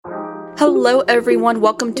Hello everyone,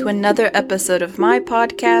 welcome to another episode of my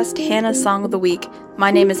podcast, Hannah's Song of the Week.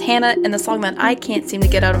 My name is Hannah, and the song that I can't seem to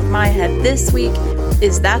get out of my head this week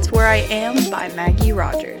is That's Where I Am by Maggie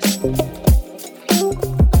Rogers.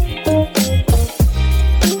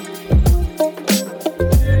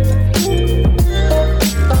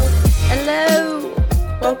 Hello!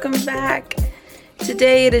 Welcome back.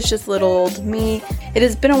 Today it is just little old me. It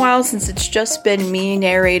has been a while since it's just been me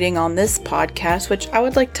narrating on this podcast, which I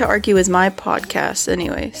would like to argue is my podcast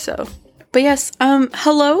anyway, so. But yes,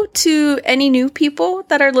 hello to any new people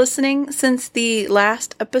that are listening since the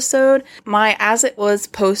last episode. My As It Was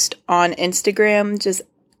post on Instagram just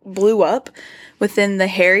blew up within the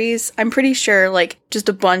Harrys. I'm pretty sure just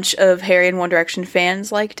a bunch of Harry and One Direction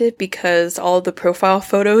fans liked it because all of the profile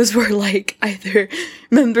photos were either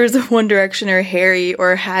members of One Direction or Harry,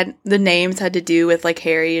 or had the names had to do with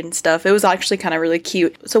Harry and stuff. It was actually kind of really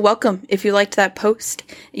cute. So welcome if you liked that post.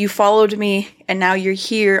 You followed me and now you're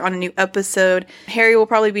here on a new episode. Harry will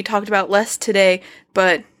probably be talked about less today,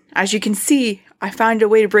 but as you can see, I found a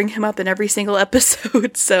way to bring him up in every single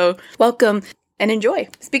episode. So welcome and enjoy.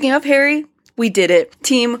 Speaking of Harry, we did it.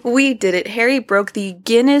 Team, we did it. Harry broke the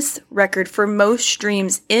Guinness record for most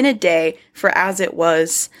streams in a day for As It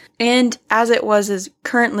Was. And As It Was is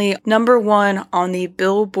currently number 1 on the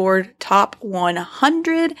Billboard Top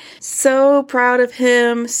 100. So proud of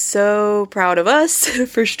him. So proud of us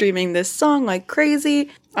for streaming this song like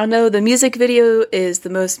crazy. I know the music video is the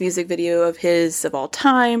most music video of his of all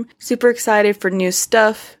time. Super excited for new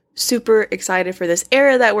stuff. Super excited for this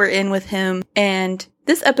era that we're in with him. And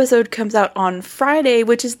this episode comes out on Friday,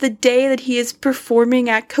 which is the day that he is performing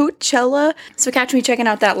at Coachella. So catch me checking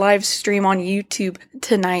out that live stream on YouTube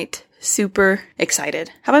tonight. Super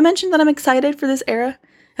excited. Have I mentioned that I'm excited for this era?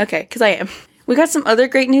 Okay, because I am. We got some other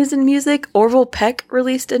great news in music. Orville Peck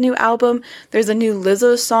released a new album. There's a new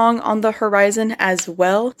Lizzo song on the horizon as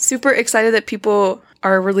well. Super excited that people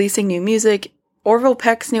are releasing new music. Orville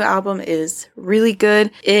Peck's new album is really good.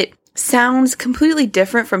 It sounds completely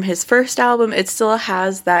different from his first album. It still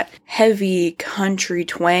has that heavy country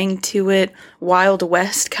twang to it, Wild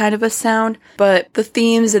West kind of a sound, but the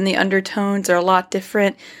themes and the undertones are a lot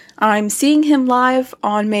different. I'm seeing him live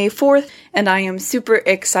on May 4th, and I am super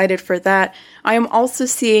excited for that. I am also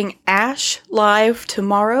seeing Ash live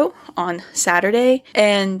tomorrow on Saturday,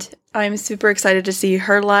 and I'm super excited to see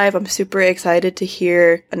her live. I'm super excited to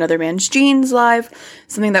hear Another Man's Jeans live,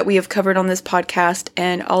 something that we have covered on this podcast,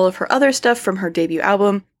 and all of her other stuff from her debut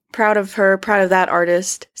album. Proud of her, proud of that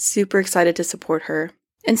artist. Super excited to support her.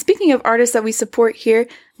 And speaking of artists that we support here,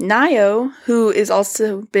 Nayo, who is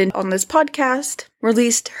also been on this podcast,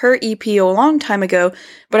 released her EP a long time ago,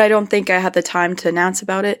 but I don't think I had the time to announce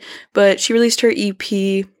about it. But she released her EP,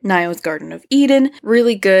 Nayo's Garden of Eden.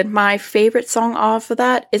 Really good. My favorite song off of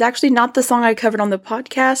that is actually not the song I covered on the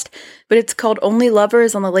podcast, but it's called Only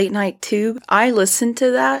Lovers on the Late Night Tube. I listened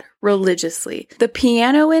to that religiously. The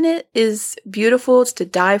piano in it is beautiful. It's to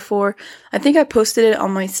die for. I think I posted it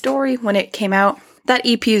on my story when it came out. That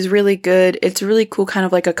EP is really good. It's really cool, kind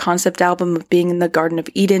of like a concept album of being in the Garden of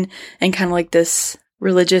Eden and kind of like this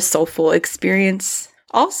religious, soulful experience.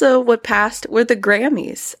 Also, what passed were the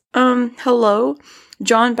Grammys. Hello,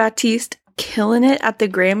 Jon Batiste killing it at the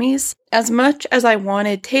Grammys. As much as I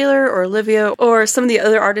wanted Taylor or Olivia or some of the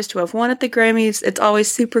other artists to have won at the Grammys, it's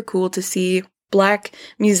always super cool to see Black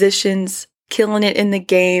musicians killing it in the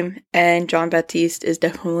game, and Jon Batiste is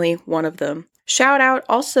definitely one of them. Shout out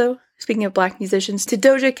also, speaking of Black musicians, to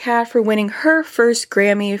Doja Cat for winning her first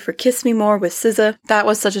Grammy for Kiss Me More with SZA. That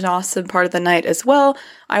was such an awesome part of the night as well.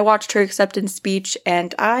 I watched her acceptance speech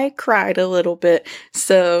and I cried a little bit.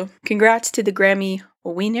 So congrats to the Grammy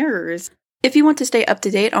winners. If you want to stay up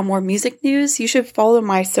to date on more music news, you should follow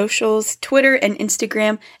my socials, Twitter and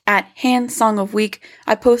Instagram at Hannah's Song of Week.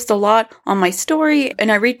 I post a lot on my story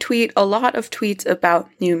and I retweet a lot of tweets about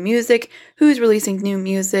new music, who's releasing new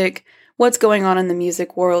music, what's going on in the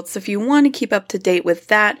music world. So if you want to keep up to date with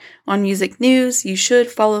that on music news, you should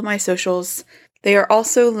follow my socials. They are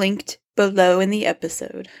also linked below in the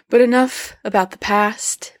episode. But enough about the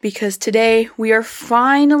past, because today we are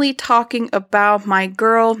finally talking about my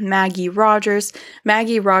girl, Maggie Rogers.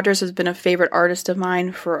 Maggie Rogers has been a favorite artist of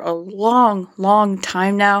mine for a long, long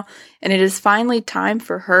time now, and it is finally time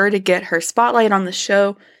for her to get her spotlight on the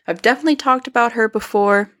show. I've definitely talked about her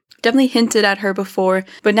before. Definitely hinted at her before,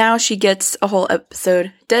 but now she gets a whole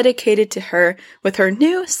episode dedicated to her with her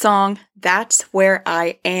new song, That's Where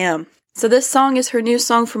I Am. So this song is her new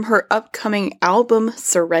song from her upcoming album,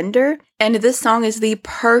 Surrender, and this song is the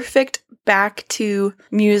perfect back to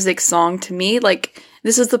music song to me.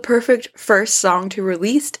 This is the perfect first song to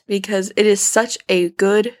release because it is such a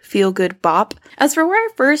good feel-good bop. As for where I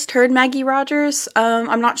first heard Maggie Rogers,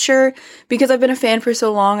 I'm not sure because I've been a fan for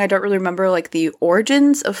so long. I don't really remember like the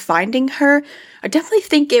origins of finding her. I definitely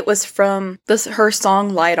think it was from her song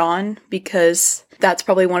Light On because that's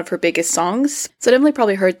probably one of her biggest songs. So I definitely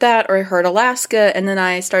probably heard that, or I heard Alaska, and then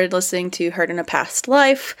I started listening to Hurt in a Past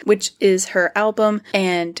Life, which is her album,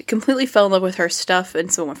 and completely fell in love with her stuff,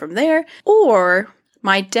 and so went from there. Or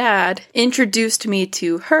my dad introduced me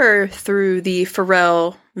to her through the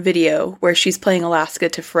Pharrell video where she's playing Alaska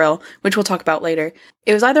to Pharrell, which we'll talk about later.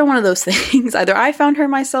 It was either one of those things. Either I found her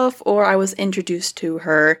myself or I was introduced to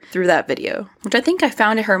her through that video, which I think I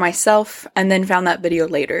found her myself and then found that video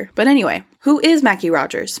later. But anyway, who is Maggie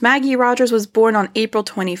Rogers? Maggie Rogers was born on April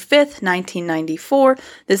 25th, 1994.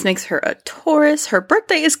 This makes her a Taurus. Her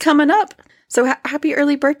birthday is coming up. So happy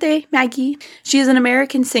early birthday, Maggie. She is an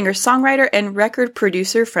American singer-songwriter and record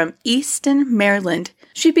producer from Easton, Maryland.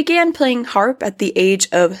 She began playing harp at the age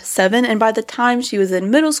of 7, and by the time she was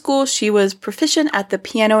in middle school, she was proficient at the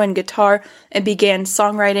piano and guitar and began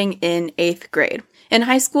songwriting in 8th grade. In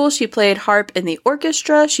high school, she played harp in the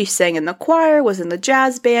orchestra, she sang in the choir, was in the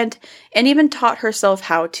jazz band, and even taught herself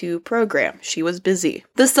how to program. She was busy.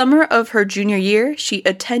 The summer of her junior year, she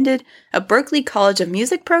attended a Berklee College of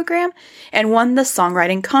Music program and won the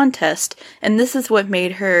songwriting contest, and this is what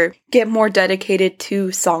made her get more dedicated to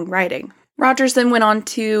songwriting. Rogers then went on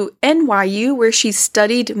to NYU, where she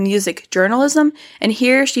studied music journalism, and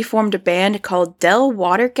here she formed a band called Del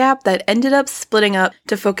Water Gap that ended up splitting up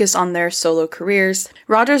to focus on their solo careers.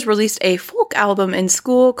 Rogers released a folk album in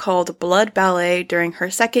school called Blood Ballet during her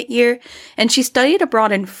second year, and she studied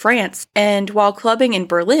abroad in France, and while clubbing in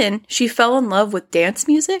Berlin, she fell in love with dance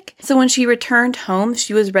music. So when she returned home,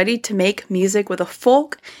 she was ready to make music with a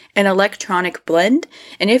folk and electronic blend,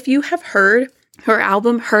 and if you have heard her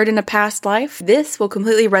album, Hurt in a Past Life, this will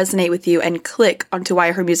completely resonate with you and click onto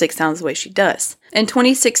why her music sounds the way she does. In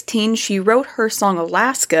 2016, she wrote her song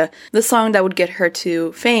Alaska, the song that would get her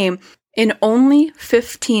to fame, in only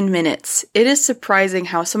 15 minutes. It is surprising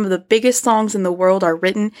how some of the biggest songs in the world are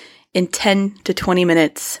written in 10 to 20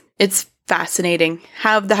 minutes. It's fascinating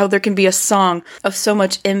how there can be a song of so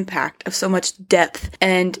much impact, of so much depth,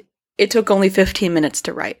 and it took only 15 minutes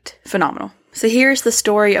to write. Phenomenal. So here's the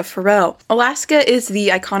story of Pharrell. Alaska is the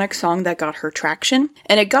iconic song that got her traction,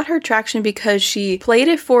 and it got her traction because she played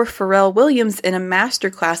it for Pharrell Williams in a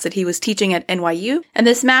masterclass that he was teaching at NYU. And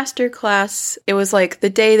this masterclass, it was like the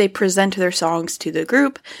day they present their songs to the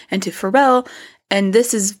group and to Pharrell, and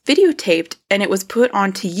this is videotaped, and it was put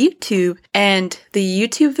onto YouTube, and the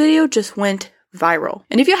YouTube video just went viral.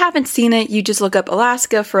 And if you haven't seen it, you just look up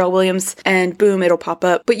Alaska, Pharrell Williams, and boom, it'll pop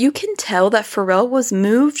up. But you can tell that Pharrell was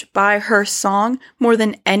moved by her song more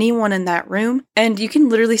than anyone in that room. And you can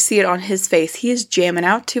literally see it on his face. He is jamming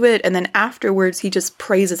out to it. And then afterwards, he just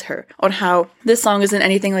praises her on how this song isn't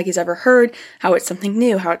anything like he's ever heard, how it's something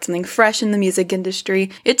new, how it's something fresh in the music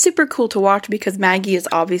industry. It's super cool to watch because Maggie is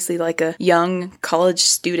obviously like a young college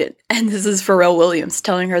student. And this is Pharrell Williams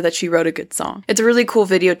telling her that she wrote a good song. It's a really cool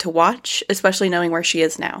video to watch, especially knowing where she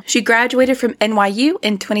is now. She graduated from NYU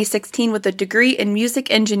in 2016 with a degree in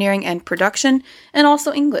music engineering and production, and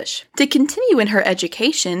also English. To continue in her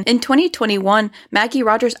education, in 2021, Maggie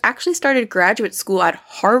Rogers actually started graduate school at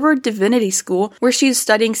Harvard Divinity School, where she's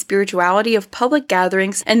studying spirituality of public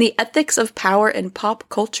gatherings and the ethics of power in pop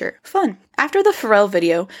culture. Fun. After the Pharrell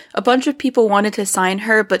video, a bunch of people wanted to sign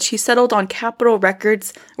her, but she settled on Capitol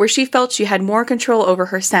Records, where she felt she had more control over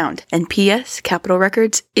her sound. And P.S., Capitol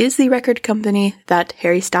Records is the record company that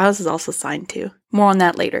Harry Styles is also signed to. More on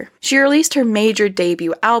that later. She released her major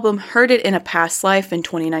debut album, Hurt in a Past Life, in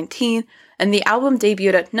 2019, and the album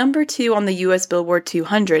debuted at number 2 on the US Billboard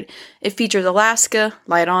 200. It features Alaska,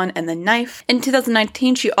 Light On, and The Knife. In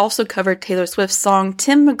 2019, she also covered Taylor Swift's song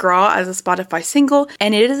Tim McGraw as a Spotify single,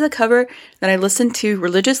 and it is a cover that I listen to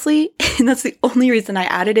religiously, and that's the only reason I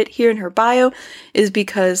added it here in her bio, is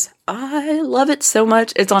because I love it so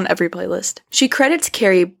much, it's on every playlist. She credits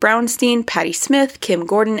Carrie Brownstein, Patti Smith, Kim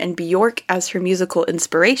Gordon, and Bjork as her musical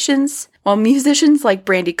inspirations, while musicians like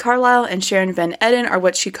Brandi Carlile and Sharon Van Etten are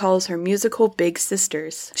what she calls her musical big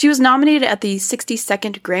sisters. She was nominated at the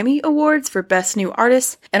 62nd Grammy Awards for Best New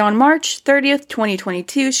Artist, and on March 30th,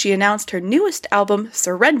 2022, she announced her newest album,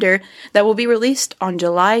 Surrender, that will be released on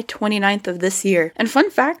July 29th of this year. And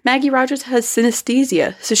fun fact, Maggie Rogers has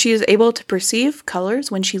synesthesia, so she is able to perceive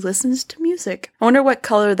colors when she listens listens to music. I wonder what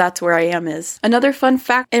color That's Where I Am is. Another fun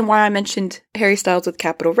fact, and why I mentioned Harry Styles with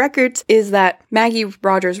Capitol Records, is that Maggie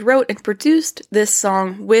Rogers wrote and produced this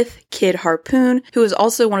song with Kid Harpoon, who is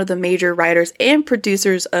also one of the major writers and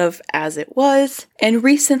producers of As It Was. And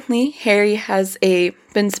recently, Harry has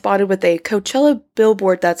been spotted with a Coachella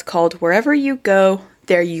billboard that's called Wherever You Go,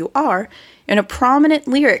 There You Are. And a prominent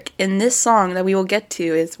lyric in this song that we will get to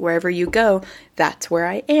is Wherever You Go, That's Where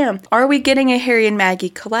I Am. Are we getting a Harry and Maggie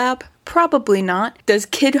collab? Probably not. Does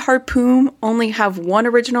Kid Harpoon only have one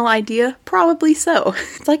original idea? Probably so.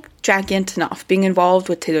 It's like Jack Antonoff being involved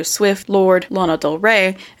with Taylor Swift, Lorde, Lana Del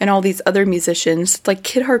Rey, and all these other musicians. It's like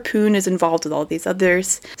Kid Harpoon is involved with all these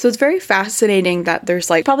others. So it's very fascinating that there's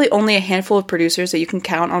like probably only a handful of producers that you can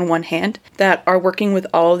count on one hand that are working with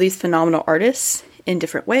all of these phenomenal artists in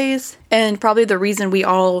different ways. And probably the reason we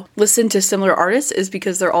all listen to similar artists is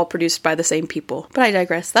because they're all produced by the same people. But I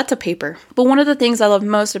digress. That's a paper. But one of the things I love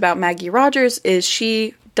most about Maggie Rogers is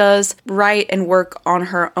she does write and work on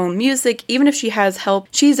her own music. Even if she has help,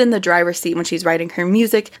 she's in the driver's seat when she's writing her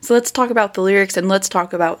music. So let's talk about the lyrics and let's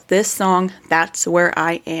talk about this song, That's Where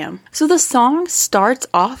I Am. So the song starts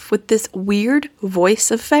off with this weird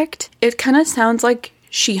voice effect. It kind of sounds like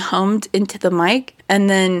she hummed into the mic, and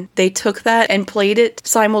then they took that and played it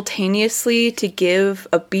simultaneously to give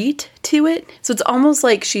a beat to it. So it's almost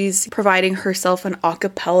like she's providing herself an a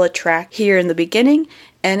cappella track here in the beginning,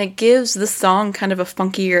 and it gives the song kind of a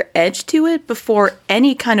funkier edge to it before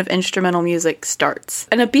any kind of instrumental music starts.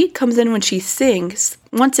 And a beat comes in when she sings.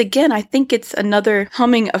 Once again, I think it's another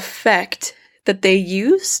humming effect that they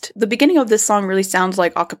used. The beginning of this song really sounds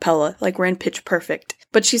like a cappella, like we're in Pitch Perfect.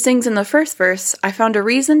 But she sings in the first verse, I found a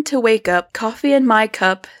reason to wake up, coffee in my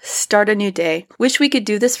cup, start a new day. Wish we could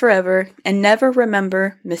do this forever and never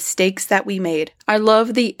remember mistakes that we made. I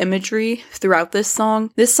love the imagery throughout this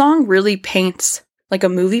song. This song really paints like a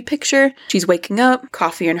movie picture. She's waking up,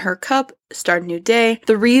 coffee in her cup, start a new day.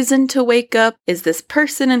 The reason to wake up is this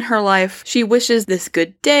person in her life. She wishes this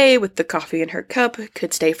good day with the coffee in her cup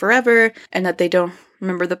could stay forever and that they don't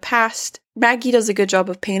remember the past. Maggie does a good job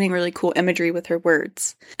of painting really cool imagery with her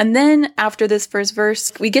words. And then after this first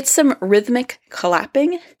verse, we get some rhythmic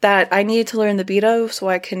clapping that I needed to learn the beat of so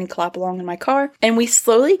I can clap along in my car. And we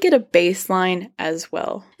slowly get a bass line as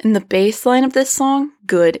well. And the bass line of this song,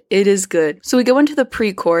 good. It is good. So we go into the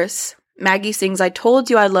pre-chorus. Maggie sings, I told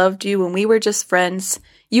you I loved you when we were just friends.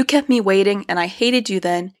 You kept me waiting and I hated you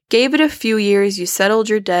then. Gave it a few years, you settled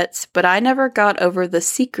your debts, but I never got over the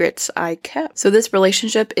secrets I kept. So this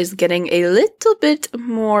relationship is getting a little bit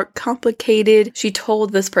more complicated. She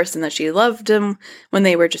told this person that she loved him when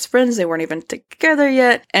they were just friends. They weren't even together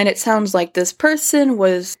yet. And it sounds like this person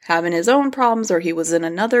was having his own problems or he was in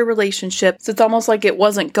another relationship. So it's almost like it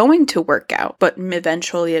wasn't going to work out, but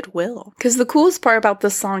eventually it will. Because the coolest part about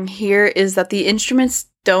this song here is that the instruments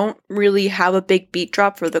don't really have a big beat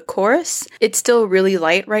drop for the chorus. It's still really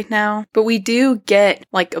light right now, but we do get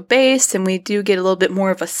like a bass and we do get a little bit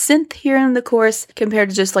more of a synth here in the chorus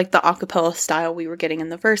compared to just like the a cappella style we were getting in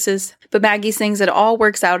the verses. But Maggie sings it all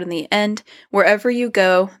works out in the end. Wherever you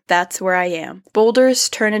go, that's where I am. Boulders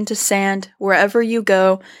turn into sand. Wherever you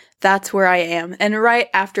go, that's where I am. And right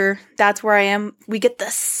after That's Where I Am, we get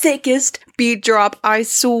the sickest beat drop I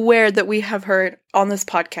swear that we have heard on this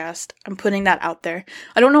podcast. I'm putting that out there.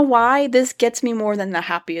 I don't know why this gets me more than the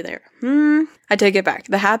Happier There. I take it back.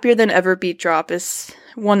 The Happier Than Ever beat drop is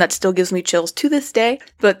one that still gives me chills to this day,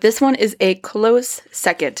 but this one is a close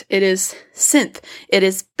second. It is synth. It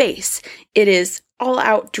is bass. It is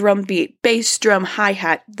all-out drum beat, bass drum,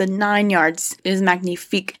 hi-hat, the 9 yards is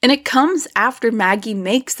magnifique. And it comes after Maggie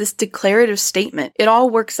makes this declarative statement. It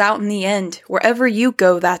all works out in the end. Wherever you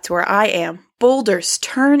go, that's where I am. Boulders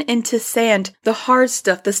turn into sand. The hard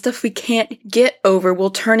stuff, the stuff we can't get over,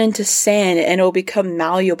 will turn into sand and it'll become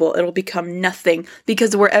malleable. It'll become nothing.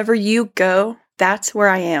 Because wherever you go, that's where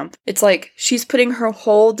I am. It's like she's putting her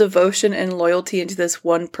whole devotion and loyalty into this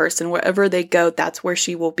one person. Wherever they go, that's where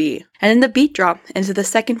she will be. And then the beat drop into the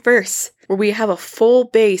second verse, where we have a full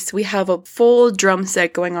bass, we have a full drum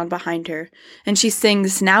set going on behind her. And she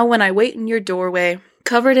sings, now when I wait in your doorway,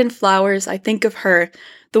 covered in flowers, I think of her.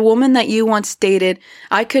 The woman that you once dated,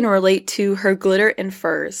 I can relate to her glitter and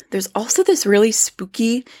furs. There's also this really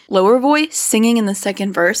spooky lower voice singing in the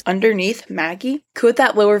second verse underneath Maggie. Could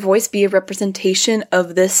that lower voice be a representation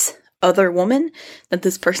of this other woman that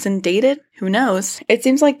this person dated? Who knows? It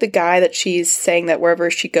seems like the guy that she's saying that wherever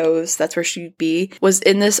she goes, that's where she'd be, was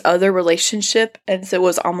in this other relationship. And so it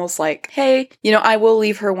was almost like, hey, I will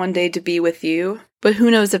leave her one day to be with you. But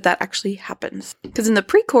who knows if that actually happens? Because in the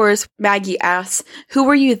pre-chorus, Maggie asks, who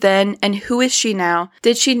were you then and who is she now?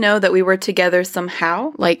 Did she know that we were together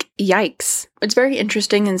somehow? Like, yikes. It's very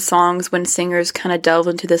interesting in songs when singers kind of delve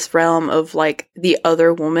into this realm of like the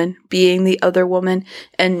other woman being the other woman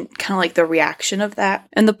and kind of like the reaction of that.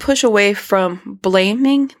 And the push away from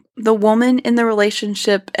blaming the woman in the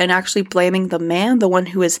relationship and actually blaming the man, the one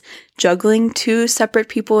who is juggling two separate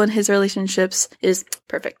people in his relationships, is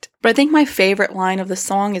perfect. But I think my favorite line of the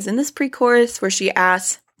song is in this pre-chorus where she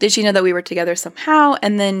asks, did she know that we were together somehow?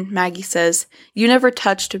 And then Maggie says, you never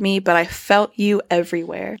touched me, but I felt you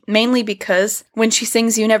everywhere. Mainly because when she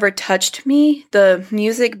sings you never touched me, the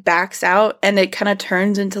music backs out and it kind of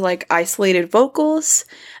turns into like isolated vocals.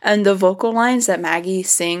 And the vocal lines that Maggie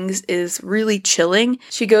sings is really chilling.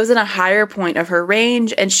 She goes in a higher point of her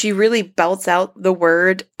range and she really belts out the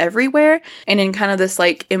word everywhere. And in kind of this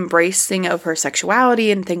like embracing of her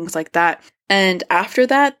sexuality and things like that. And after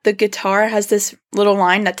that, the guitar has this little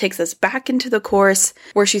line that takes us back into the chorus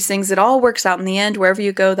where she sings, it all works out in the end. Wherever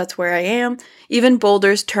you go, that's where I am. Even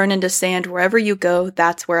boulders turn into sand. Wherever you go,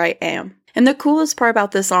 that's where I am. And the coolest part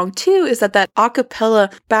about this song, too, is that a cappella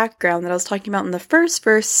background that I was talking about in the first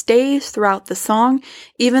verse stays throughout the song,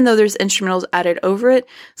 even though there's instrumentals added over it.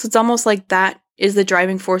 So it's almost like that is the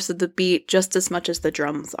driving force of the beat just as much as the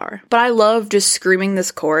drums are. But I love just screaming this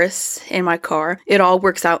chorus in my car. It all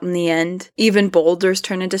works out in the end. Even boulders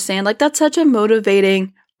turn into sand. Like, that's such a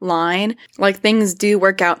motivating line. Like, things do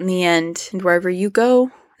work out in the end. And wherever you go,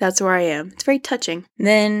 that's where I am. It's very touching.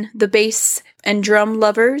 Then the bass and drum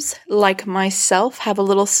lovers, like myself, have a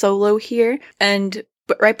little solo here.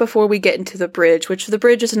 But right before we get into the bridge, which the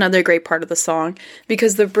bridge is another great part of the song,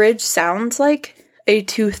 because the bridge sounds like a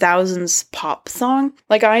 2000s pop song.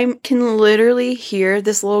 Like, I can literally hear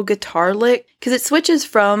this little guitar lick because it switches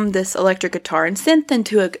from this electric guitar and synth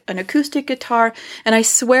into an acoustic guitar. And I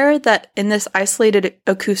swear that in this isolated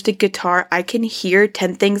acoustic guitar, I can hear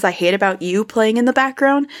 10 Things I Hate About You playing in the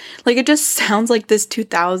background. Like, it just sounds like this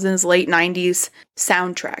 2000s, late 90s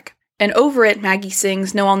soundtrack. And over it, Maggie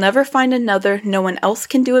sings, no, I'll never find another, no one else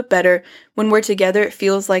can do it better. When we're together, it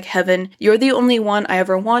feels like heaven. You're the only one I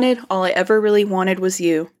ever wanted, all I ever really wanted was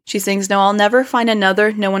you. She sings, no, I'll never find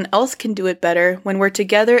another, no one else can do it better. When we're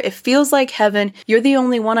together, it feels like heaven. You're the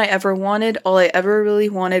only one I ever wanted, all I ever really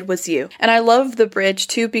wanted was you. And I love the bridge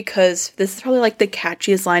too because this is probably like the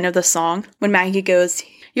catchiest line of the song. When Maggie goes,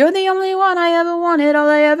 you're the only one I ever wanted, all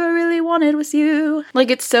I ever really wanted was you. Like,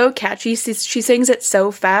 it's so catchy, she sings it so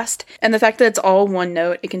fast, and the fact that it's all one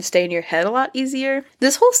note, it can stay in your head a lot easier.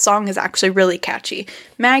 This whole song is actually really catchy.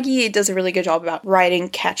 Maggie does a really good job about writing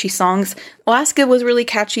catchy songs. Alaska was really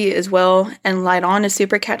catchy as well, and Light On is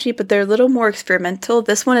super catchy, but they're a little more experimental.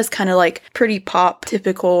 This one is kind of like pretty pop,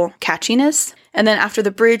 typical catchiness. And then after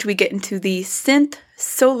the bridge, we get into the synth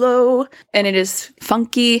solo, and it is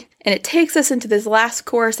funky, and it takes us into this last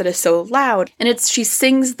chorus that is so loud, and she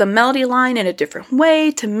sings the melody line in a different way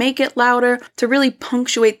to make it louder, to really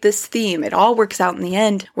punctuate this theme. It all works out in the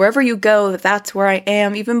end. Wherever you go, that's where I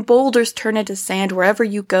am. Even boulders turn into sand. Wherever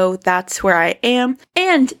you go, that's where I am.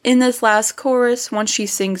 And in this last chorus, once she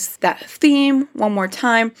sings that theme one more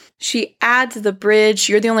time, she adds the bridge,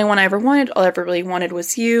 you're the only one I ever wanted, all I ever really wanted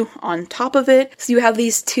was you, on top of it. So you have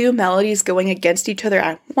these two melodies going against each other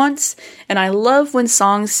at once, and I love when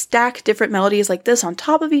songs stack different melodies like this on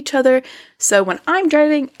top of each other, so when I'm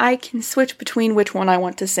driving, I can switch between which one I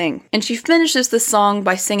want to sing. And she finishes the song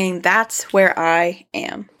by singing, that's where I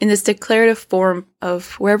am, in this declarative form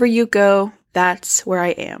of wherever you go, that's where I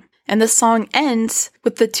am. And the song ends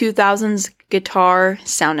with the 2000s guitar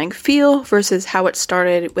sounding feel versus how it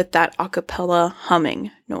started with that a cappella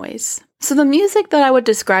humming noise. So the music that I would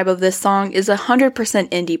describe of this song is 100%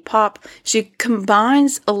 indie pop. She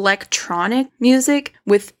combines electronic music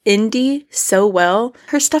with indie so well.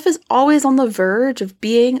 Her stuff is always on the verge of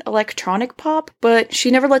being electronic pop, but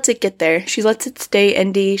she never lets it get there. She lets it stay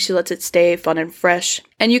indie, she lets it stay fun and fresh.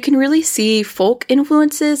 And you can really see folk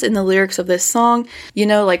influences in the lyrics of this song. You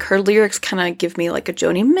know, like her lyrics kind of give me like a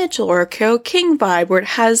Joni Mitchell or a Carole King vibe, where it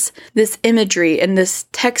has this imagery and this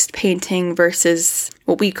text painting versus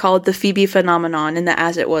what we called the Phoebe phenomenon in the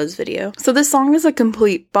As It Was video. So this song is a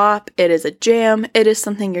complete bop. It is a jam. It is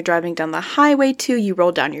something you're driving down the highway to. You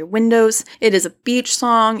roll down your windows. It is a beach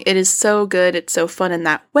song. It is so good. It's so fun in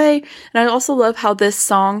that way. And I also love how this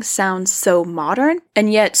song sounds so modern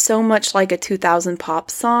and yet so much like a 2000 pop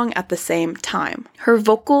song at the same time. Her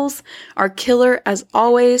vocals are killer as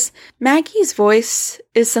always. Maggie's voice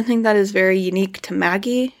is something that is very unique to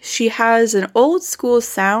Maggie. She has an old school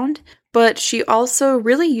sound, but she also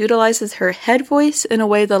really utilizes her head voice in a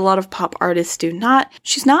way that a lot of pop artists do not.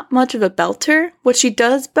 She's not much of a belter. What she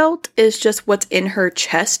does belt is just what's in her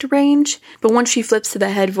chest range, but once she flips to the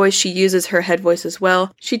head voice, she uses her head voice as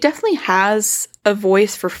well. She definitely has a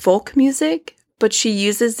voice for folk music, but she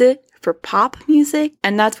uses it for pop music,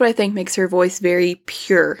 and that's what I think makes her voice very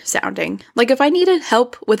pure sounding. Like, if I needed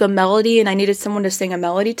help with a melody and I needed someone to sing a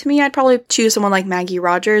melody to me, I'd probably choose someone like Maggie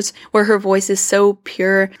Rogers, where her voice is so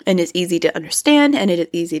pure and is easy to understand and it is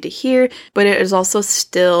easy to hear, but it is also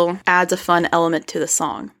still adds a fun element to the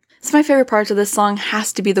song. So my favorite part of this song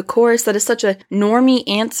has to be the chorus. That is such a normie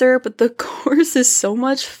answer, but the chorus is so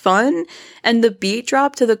much fun, and the beat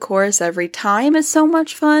drop to the chorus every time is so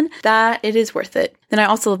much fun that it is worth it. Then I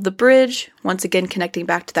also love the bridge, once again connecting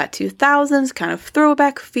back to that 2000s kind of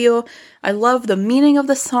throwback feel. I love the meaning of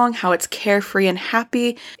the song, how it's carefree and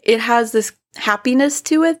happy. It has this happiness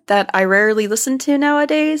to it that I rarely listen to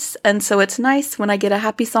nowadays, and so it's nice when I get a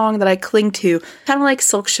happy song that I cling to, kind of like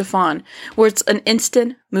Silk Chiffon, where it's an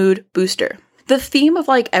instant mood booster. The theme of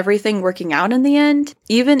like everything working out in the end,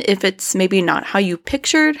 even if it's maybe not how you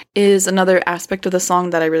pictured, is another aspect of the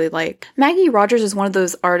song that I really like. Maggie Rogers is one of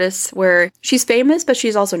those artists where she's famous, but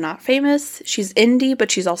she's also not famous. She's indie,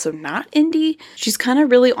 but she's also not indie. She's kind of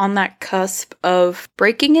really on that cusp of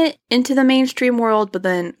breaking it into the mainstream world, but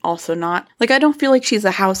then also not. Like, I don't feel like she's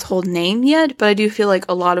a household name yet, but I do feel like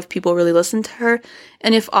a lot of people really listen to her.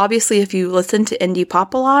 And if you listen to indie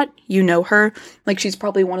pop a lot, you know her. Like, she's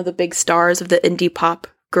probably one of the big stars of the indie pop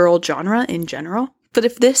girl genre in general. But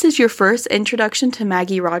if this is your first introduction to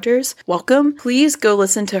Maggie Rogers, welcome. Please go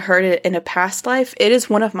listen to her in a Past Life. It is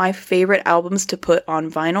one of my favorite albums to put on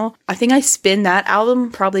vinyl. I think I spin that album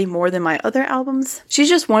probably more than my other albums. She's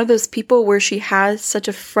just one of those people where she has such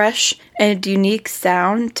a fresh and unique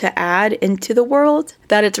sound to add into the world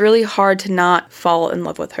that it's really hard to not fall in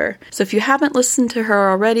love with her. So if you haven't listened to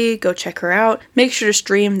her already, go check her out. Make sure to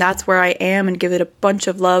stream That's Where I Am and give it a bunch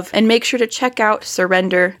of love. And make sure to check out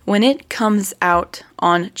Surrender when it comes out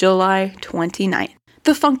on July 29th.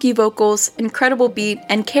 The funky vocals, incredible beat,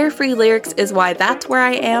 and carefree lyrics is why That's Where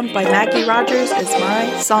I Am by Maggie Rogers is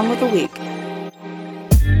my song of the week.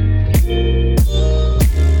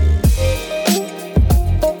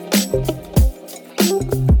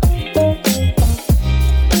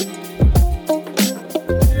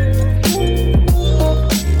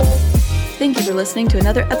 Thank you for listening to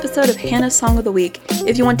another episode of Hannah's Song of the Week.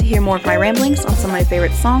 If you want to hear more of my ramblings on some of my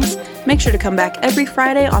favorite songs, make sure to come back every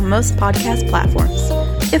Friday on most podcast platforms.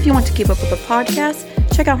 If you want to keep up with the podcast,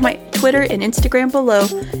 check out my Twitter and Instagram below,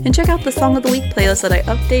 and check out the Song of the Week playlist that I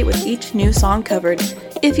update with each new song covered.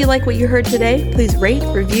 If you like what you heard today, please rate,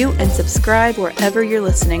 review, and subscribe wherever you're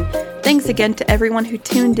listening. Thanks again to everyone who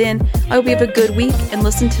tuned in. I hope you have a good week and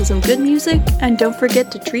listen to some good music, and don't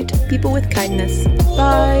forget to treat people with kindness.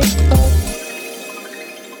 Bye!